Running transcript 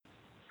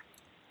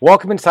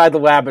Welcome inside the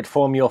lab at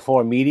Formula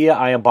 4 Media.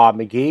 I am Bob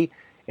McGee,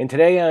 and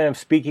today I am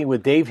speaking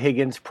with Dave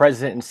Higgins,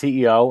 President and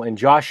CEO, and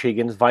Josh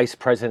Higgins, Vice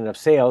President of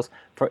Sales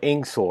for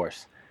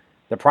IngSource.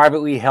 The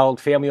privately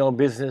held family-owned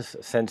business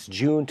since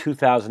June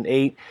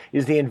 2008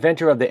 is the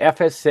inventor of the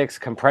FS6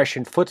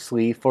 compression foot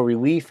sleeve for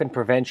relief and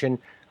prevention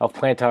of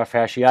plantar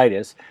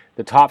fasciitis,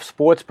 the top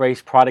sports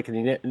brace product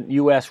in the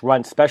U.S.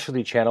 run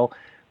specialty channel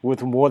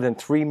with more than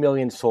 3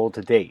 million sold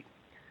to date.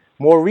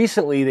 More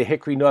recently, the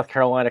Hickory, North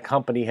Carolina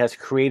company has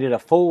created a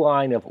full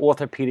line of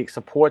orthopedic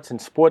supports and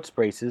sports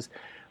braces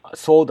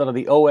sold under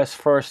the OS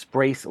First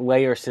Brace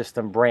Layer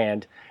System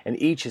brand,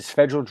 and each is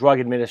Federal Drug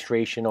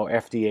Administration or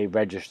FDA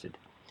registered.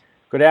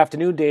 Good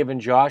afternoon, Dave and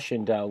Josh,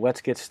 and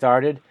let's get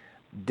started.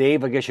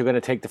 Dave, I guess you're going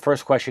to take the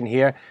first question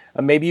here.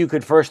 Maybe you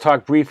could first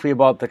talk briefly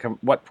about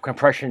what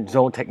compression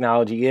zone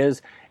technology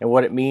is and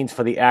what it means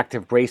for the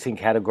active bracing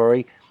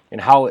category,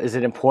 and how is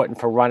it important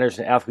for runners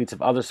and athletes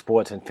of other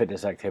sports and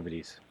fitness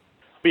activities.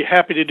 Be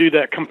happy to do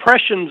that.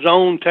 Compression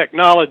zone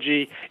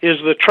technology is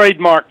the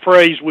trademark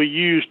phrase we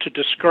use to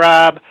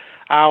describe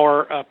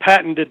our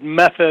patented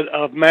method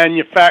of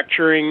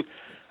manufacturing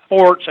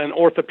sports and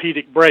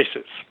orthopedic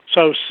braces.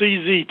 So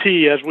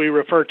CZT, as we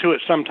refer to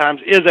it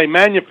sometimes, is a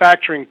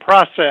manufacturing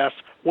process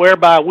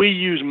whereby we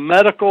use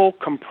medical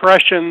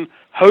compression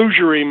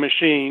hosiery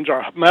machines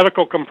or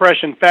medical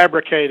compression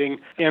fabricating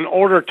in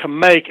order to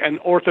make an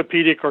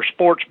orthopedic or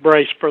sports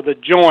brace for the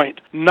joint,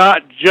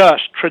 not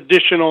just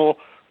traditional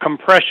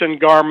compression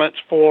garments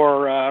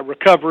for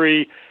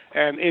recovery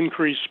and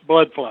increased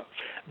blood flow.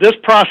 This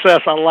process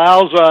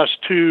allows us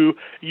to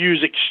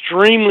use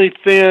extremely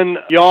thin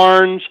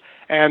yarns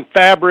and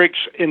fabrics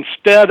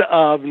instead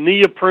of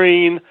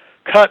neoprene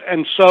cut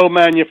and sew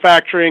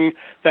manufacturing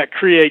that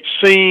creates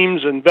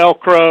seams and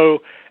Velcro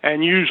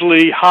and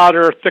usually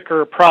hotter,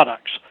 thicker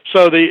products.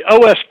 So the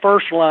OS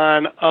First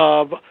line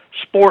of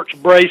sports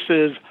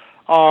braces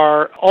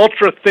are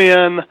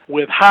ultra-thin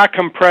with high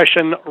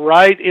compression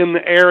right in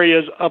the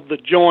areas of the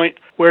joint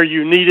where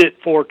you need it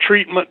for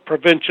treatment,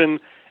 prevention,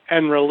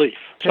 and relief.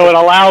 So it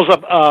allows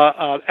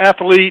an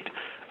athlete,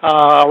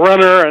 a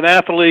runner, an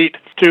athlete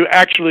to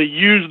actually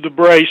use the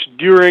brace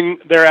during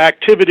their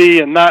activity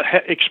and not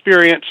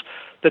experience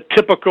the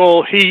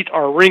typical heat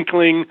or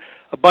wrinkling,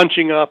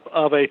 bunching up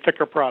of a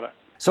thicker product.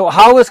 So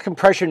how is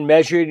compression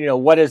measured?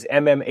 What is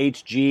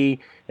MMHG,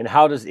 and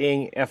how does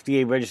Ing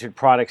FDA-registered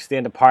products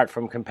stand apart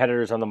from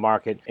competitors on the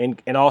market? And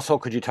also,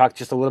 could you talk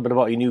just a little bit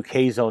about your new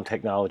K-Zone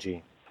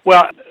technology?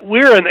 Well,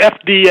 we're an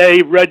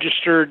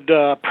FDA-registered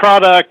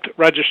product,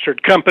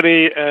 registered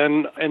company,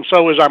 and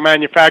so is our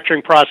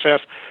manufacturing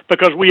process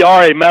because we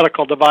are a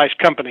medical device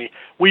company.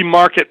 We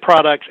market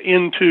products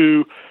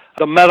into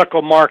the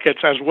medical markets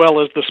as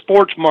well as the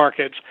sports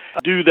markets.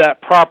 To do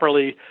that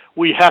properly,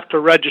 we have to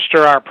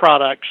register our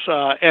products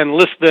and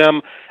list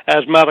them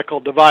as medical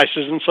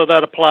devices, and so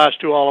that applies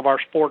to all of our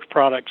sports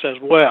products as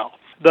well.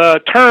 The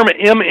term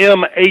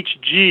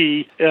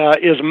MMHG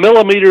is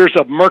millimeters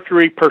of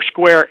mercury per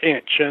square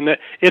inch, and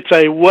it's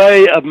a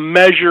way of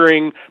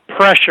measuring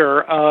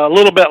pressure, a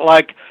little bit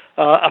like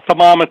a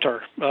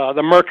thermometer.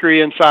 The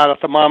mercury inside a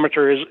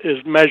thermometer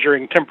is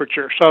measuring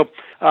temperature. So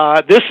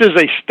this is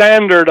a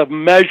standard of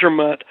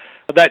measurement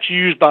that's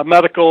used by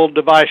medical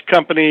device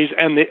companies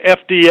and the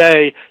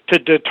FDA to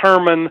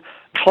determine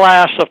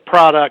class of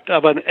product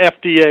of an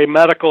FDA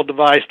medical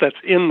device that's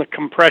in the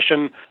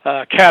compression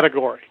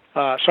category.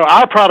 So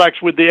our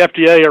products with the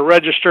FDA are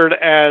registered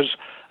as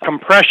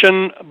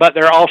compression, but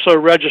they're also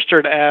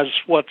registered as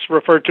what's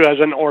referred to as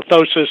an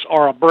orthosis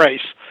or a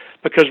brace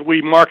because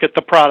we market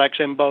the products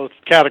in both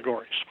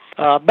categories.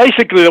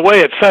 Basically, the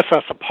way it sets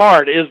us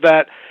apart is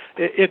that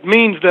it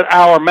means that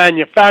our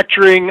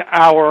manufacturing,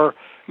 our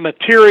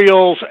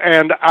materials,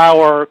 and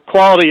our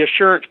quality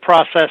assurance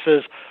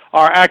processes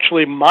are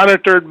actually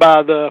monitored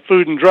by the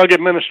Food and Drug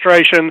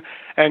Administration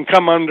and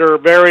come under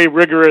very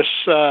rigorous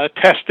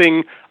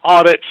testing,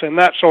 audits, and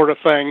that sort of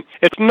thing.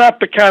 It's not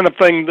the kind of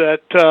thing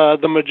that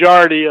the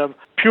majority of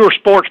pure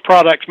sports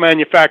products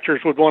manufacturers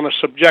would want to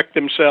subject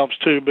themselves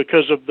to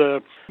because of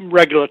the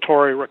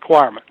regulatory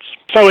requirements.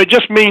 So it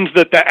just means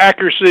that the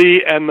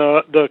accuracy and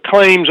the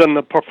claims and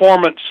the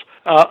performance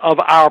of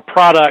our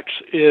products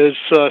is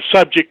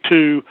subject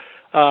to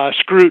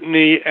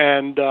scrutiny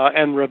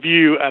and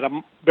review at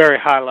a very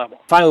high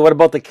level. Finally, what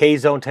about the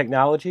K-Zone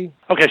technology?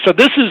 Okay, so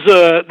this is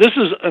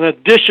an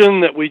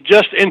addition that we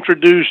just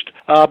introduced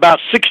about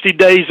 60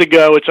 days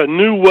ago. It's a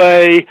new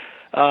way.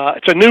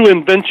 It's a new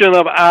invention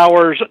of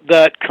ours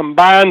that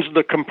combines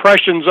the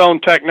compression zone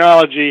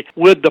technology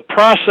with the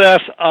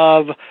process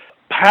of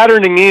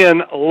patterning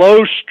in low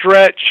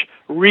stretch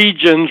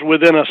regions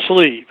within a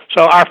sleeve.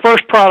 So our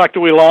first product that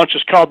we launched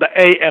is called the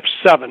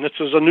AF7. This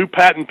is a new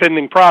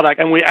patent-pending product,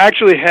 and we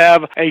actually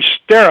have a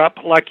stirrup,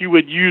 like you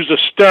would use a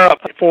stirrup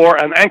for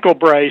an ankle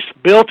brace,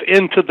 built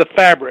into the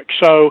fabric.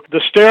 So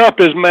the stirrup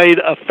is made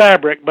of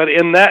fabric, but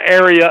in that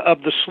area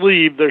of the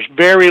sleeve, there's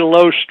very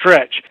low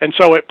stretch, and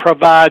so it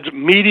provides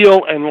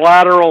medial and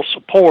lateral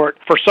support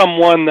for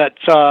someone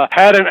that's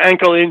had an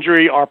ankle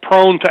injury or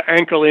prone to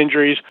ankle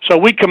injuries. So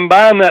we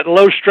combine that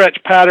low stretch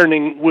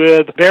patterning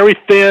with very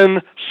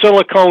thin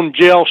silicone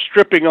gel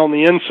stripping on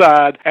the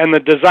inside, and the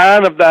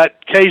design of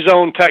that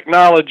K-Zone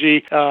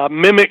technology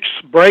mimics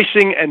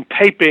bracing and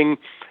taping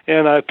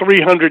in a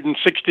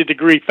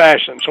 360-degree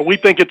fashion. So we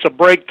think it's a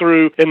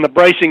breakthrough in the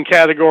bracing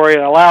category. It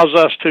allows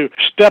us to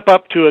step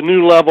up to a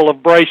new level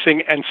of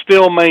bracing and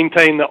still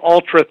maintain the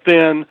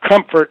ultra-thin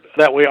comfort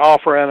that we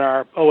offer in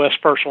our OS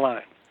First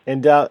line.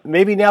 And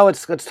maybe now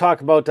let's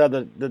talk about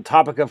the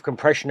topic of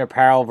compression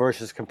apparel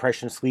versus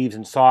compression sleeves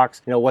and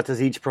socks. What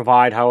does each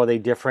provide? How are they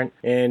different?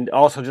 And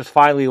also, just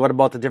finally, what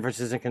about the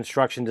differences in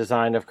construction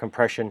design of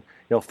compression?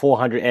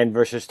 400N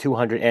versus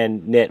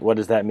 200N knit. What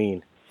does that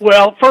mean?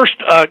 Well, first,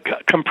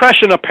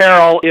 compression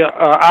apparel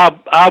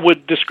I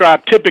would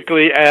describe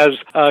typically as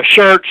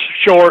shirts,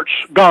 shorts,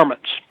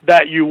 garments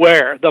that you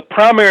wear. The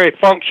primary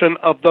function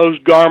of those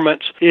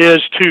garments is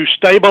to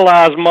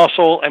stabilize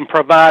muscle and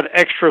provide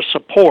extra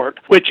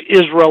support, which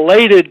is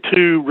related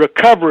to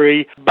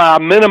recovery by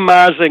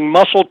minimizing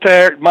muscle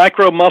tear,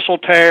 micro muscle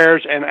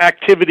tears, and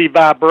activity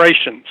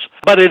vibrations.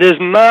 But it is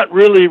not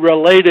really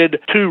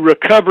related to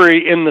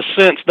recovery in the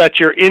sense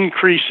that you're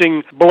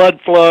increasing blood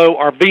flow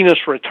or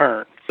venous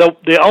return.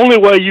 The only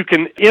way you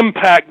can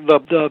impact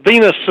the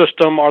venous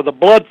system or the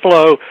blood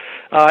flow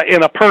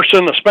in a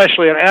person,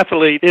 especially an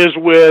athlete, is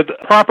with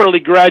properly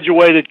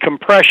graduated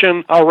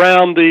compression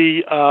around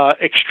the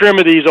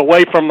extremities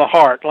away from the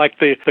heart, like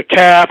the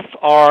calf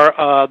or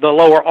the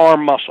lower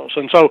arm muscles.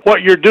 And so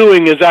what you're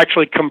doing is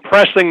actually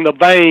compressing the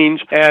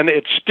veins, and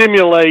it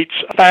stimulates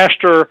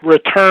faster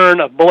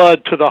return of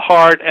blood to the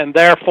heart and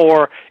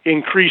therefore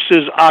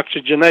increases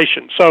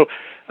oxygenation. So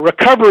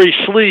recovery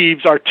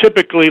sleeves are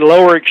typically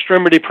lower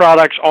extremity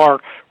products or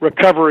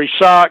recovery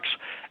socks,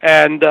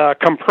 and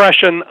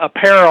compression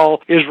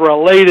apparel is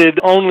related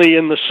only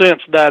in the sense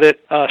that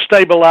it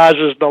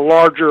stabilizes the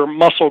larger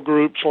muscle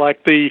groups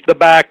like the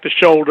back, the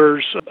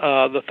shoulders,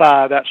 the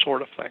thigh, that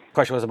sort of thing. The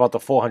question was about the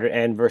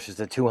 400N versus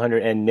the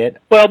 200N knit.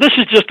 Well, this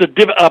is just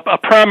a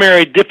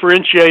primary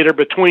differentiator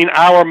between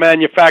our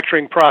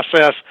manufacturing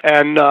process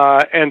and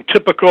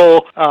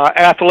typical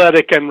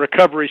athletic and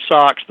recovery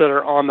socks that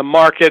are on the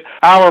market.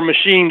 Our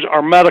machines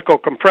are medical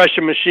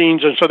compression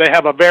machines, and so they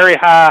have a very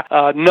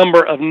high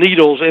number of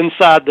needles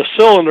inside the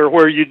cylinder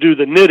where you do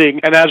the knitting,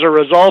 and as a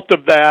result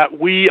of that,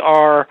 we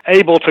are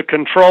able to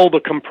control the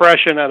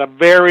compression at a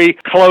very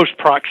close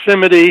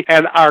proximity,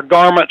 and our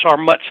garments are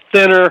much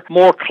thinner,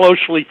 more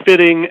closely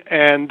fitting,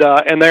 and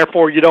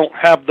therefore you don't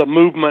have the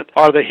movement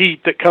or the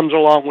heat that comes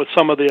along with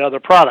some of the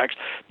other products.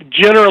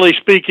 Generally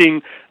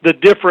speaking, the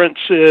difference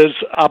is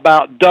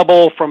about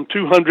double from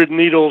 200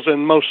 needles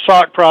in most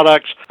sock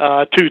products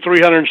to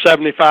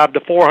 375 to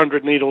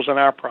 400 needles in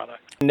our product.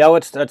 Now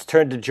let's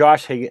turn to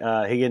Josh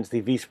Higgins,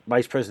 the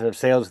Vice President of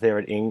Sales there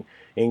at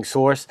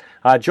IngSource.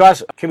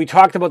 Josh, can we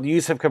talk about the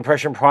use of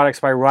compression products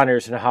by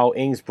runners and how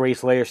Ing's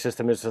brace layer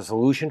system is a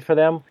solution for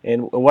them?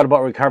 And what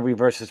about recovery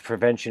versus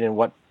prevention, and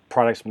what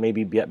products may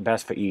be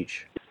best for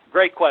each?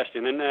 Great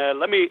question, and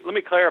let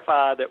me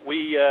clarify that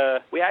we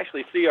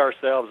actually see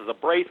ourselves as a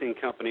bracing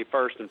company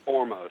first and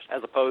foremost,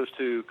 as opposed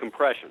to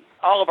compression.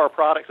 All of our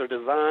products are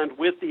designed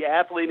with the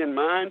athlete in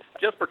mind.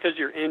 Just because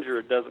you're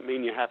injured doesn't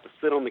mean you have to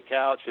sit on the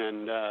couch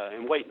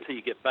and wait until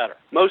you get better.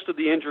 Most of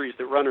the injuries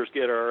that runners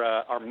get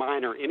are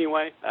minor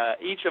anyway.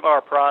 Each of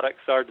our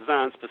products are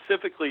designed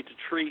specifically to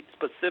treat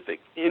specific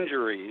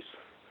injuries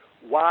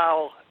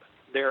while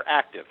they're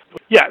active.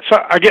 Yeah, so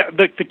I get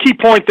the key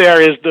point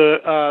there is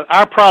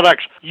our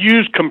products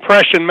use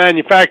compression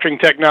manufacturing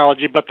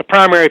technology, but the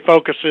primary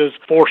focus is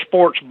for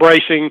sports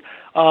bracing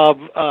of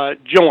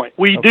joint.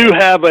 We do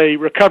have a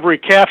recovery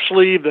calf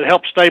sleeve that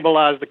helps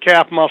stabilize the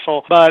calf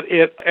muscle, but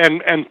it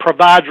and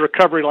provides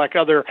recovery like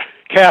other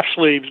calf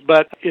sleeves,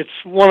 but it's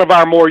one of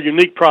our more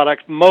unique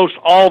products.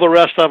 All the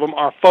rest of them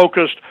are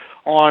focused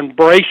on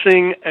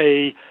bracing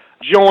a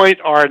joint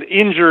or an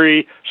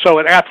injury so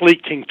an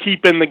athlete can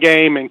keep in the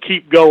game and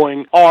keep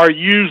going, or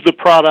use the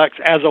products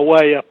as a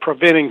way of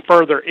preventing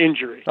further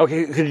injury.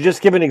 Okay, could you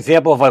just give an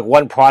example of like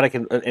one product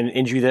and an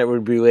injury that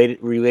would be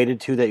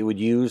related to that you would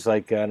use?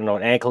 Like, I don't know,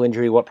 an ankle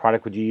injury, what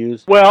product would you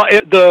use? Well,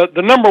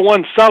 the number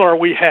one seller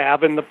we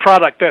have, and the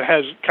product that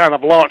has kind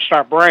of launched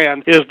our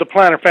brand, is the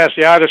plantar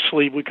fasciitis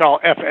sleeve we call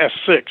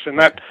FS6, and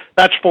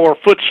that's for a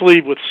foot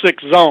sleeve with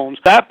 6 zones.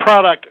 That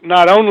product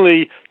not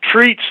only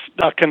treats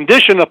a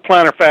condition of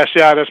plantar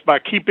fasciitis by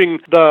keeping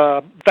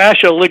the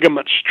fascia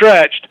ligament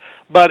stretched,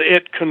 but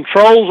it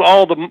controls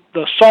all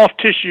the soft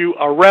tissue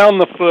around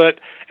the foot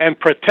and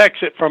protects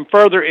it from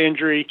further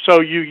injury.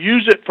 So you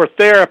use it for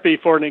therapy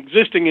for an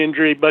existing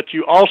injury, but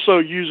you also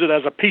use it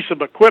as a piece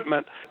of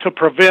equipment to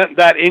prevent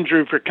that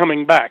injury from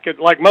coming back.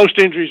 Like most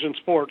injuries in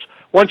sports,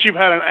 once you've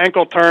had an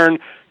ankle turn,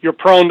 you're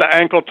prone to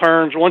ankle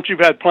turns. Once you've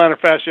had plantar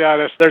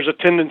fasciitis, there's a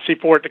tendency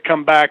for it to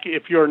come back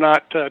if you're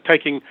not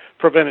taking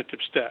preventative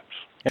steps.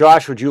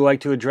 Josh, would you like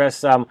to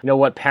address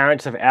what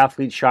parents of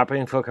athletes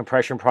shopping for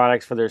compression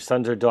products for their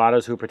sons or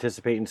daughters who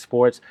participate in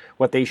sports,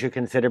 what they should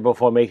consider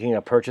before making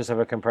a purchase of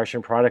a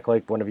compression product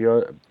like one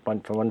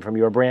from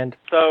your brand?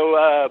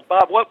 So,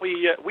 Bob, what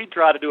we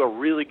try to do a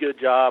really good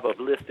job of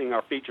listing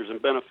our features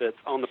and benefits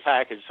on the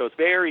package, so it's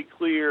very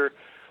clear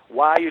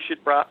why you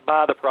should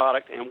buy the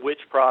product and which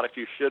product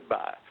you should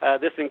buy.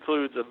 This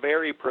includes a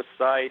very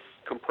precise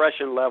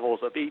compression levels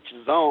of each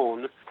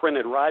zone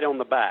printed right on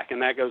the back,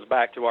 and that goes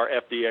back to our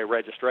FDA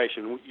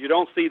registration. You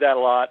don't see that a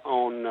lot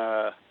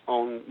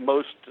on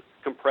most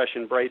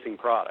compression bracing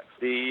products.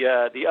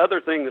 The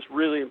other thing that's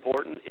really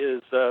important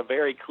is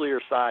very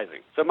clear sizing.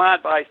 So my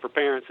advice for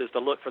parents is to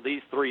look for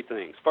these three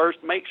things. First,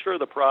 make sure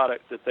the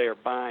product that they are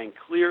buying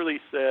clearly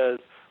says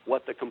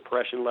what the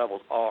compression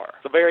levels are.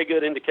 It's a very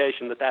good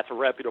indication that that's a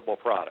reputable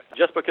product.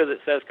 Just because it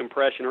says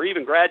compression or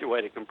even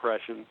graduated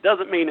compression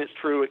doesn't mean it's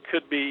true. It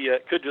could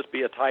just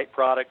be a tight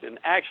product, and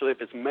actually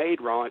if it's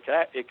made wrong,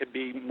 it could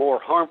be more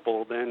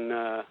harmful than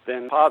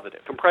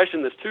positive.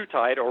 Compression that's too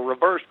tight or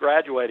reverse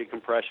graduated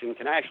compression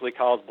can actually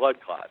cause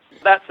blood clots.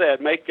 That said,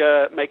 make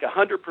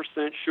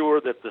 100% sure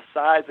that the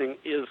sizing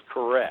is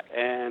correct,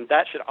 and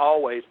that should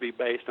always be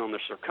based on the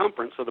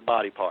circumference of the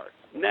body part.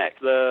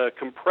 Next, the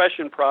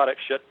compression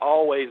product should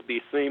always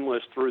be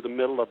seamless through the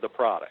middle of the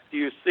product. If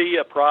you see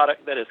a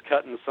product that is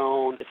cut and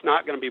sewn, it's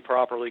not going to be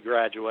properly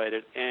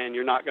graduated, and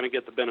you're not going to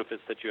get the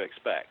benefits that you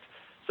expect.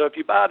 So if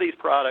you buy these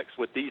products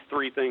with these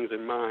three things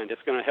in mind,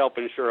 it's going to help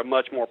ensure a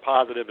much more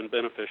positive and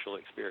beneficial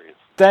experience.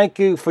 Thank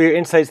you for your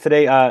insights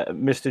today,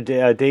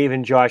 Mr. Dave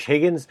and Josh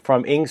Higgins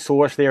from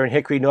IngSource there in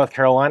Hickory, North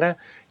Carolina.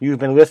 You've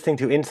been listening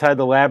to Inside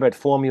the Lab at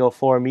Formula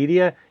 4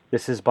 Media.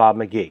 This is Bob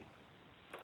McGee.